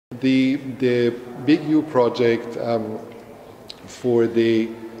The Big U project for the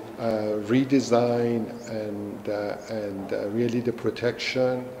redesign and really the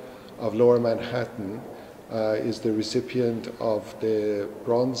protection of Lower Manhattan is the recipient of the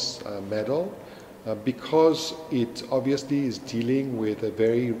bronze medal because it obviously is dealing with a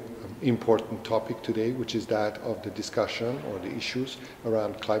very important topic today, which is that of the discussion or the issues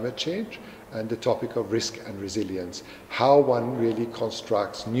around climate change and the topic of risk and resilience, how one really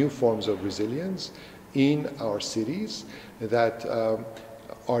constructs new forms of resilience in our cities that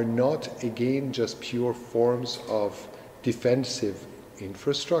are not, again, just pure forms of defensive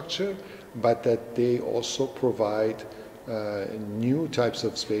infrastructure, but that they also provide new types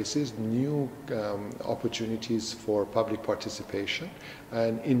of spaces, new opportunities for public participation.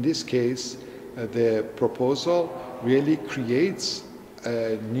 And in this case, the proposal really creates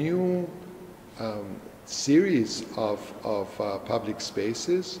a new series of public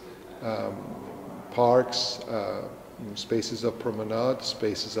spaces, parks, spaces of promenade,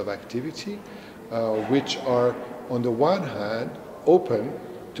 spaces of activity, which are, on the one hand, open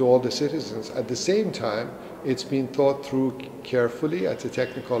to all the citizens. At the same time, it's been thought through carefully at a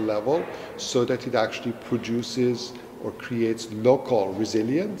technical level so that it actually produces or creates local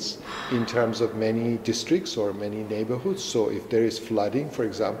resilience in terms of many districts or many neighborhoods. So if there is flooding, for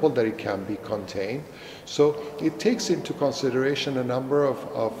example, that it can be contained. So it takes into consideration a number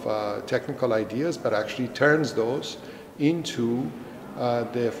of technical ideas, but actually turns those into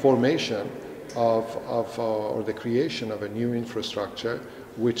the formation or the creation of a new infrastructure,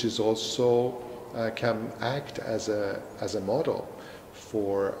 which is also can act as a model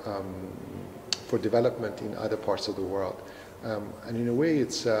for development in other parts of the world. And in a way,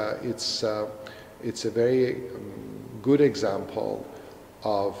 it's a very good example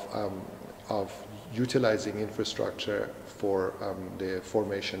of utilizing infrastructure for the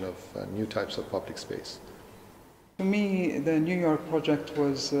formation of new types of public space. To me, the New York project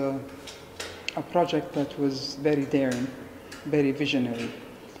was a project that was very daring, very visionary.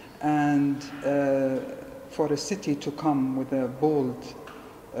 And for a city to come with a bold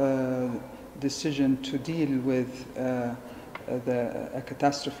decision to deal with a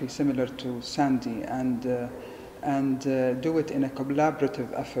catastrophe similar to Sandy and do it in a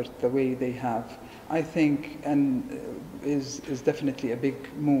collaborative effort the way they have, I think, and is definitely a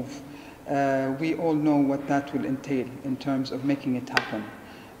big move. We all know what that will entail in terms of making it happen.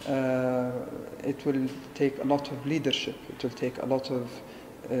 It will take a lot of leadership. It will take a lot of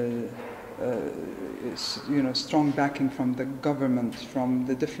strong backing from the government, from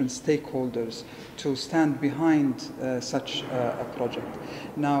the different stakeholders to stand behind such a project.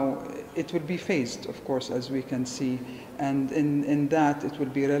 Now, it will be phased, of course, as we can see, and in that it will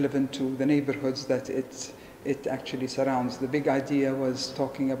be relevant to the neighborhoods that it actually surrounds. The big idea was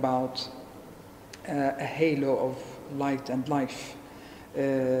talking about a halo of light and life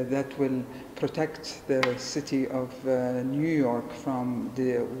that will protect the city of New York from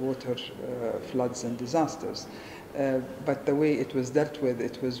the water floods and disasters. But the way it was dealt with,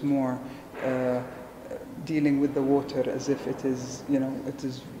 it was more dealing with the water as if it is,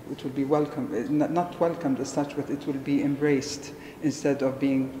 it will be welcomed, not welcomed as such, but it will be embraced instead of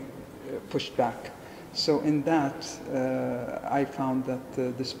being pushed back. So in that, I found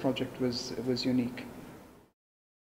that this project was unique.